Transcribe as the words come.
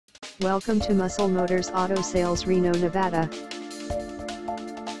Welcome to Muscle Motors Auto Sales, Reno, Nevada.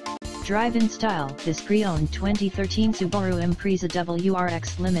 Drive in style this pre-owned 2013 Subaru Impreza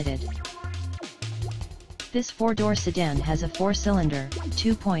WRX Limited. This four-door sedan has a four-cylinder,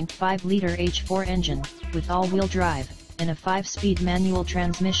 2.5-liter H4 engine, with all-wheel drive, and a 5-speed manual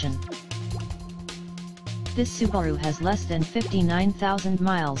transmission. This Subaru has less than 59,000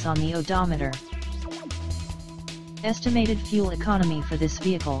 miles on the odometer. Estimated fuel economy for this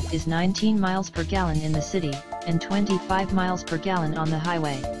vehicle is 19 miles per gallon in the city, and 25 miles per gallon on the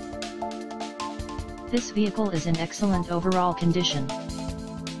highway. This vehicle is in excellent overall condition.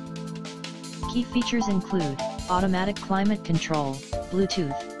 Key features include automatic climate control,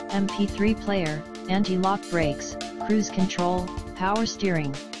 Bluetooth, MP3 player, anti-lock brakes, cruise control, power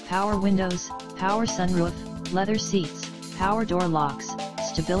steering, power windows, power sunroof, leather seats, power door locks,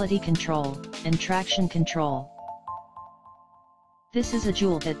 stability control, and traction control. This is a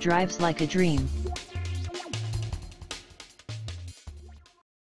jewel that drives like a dream.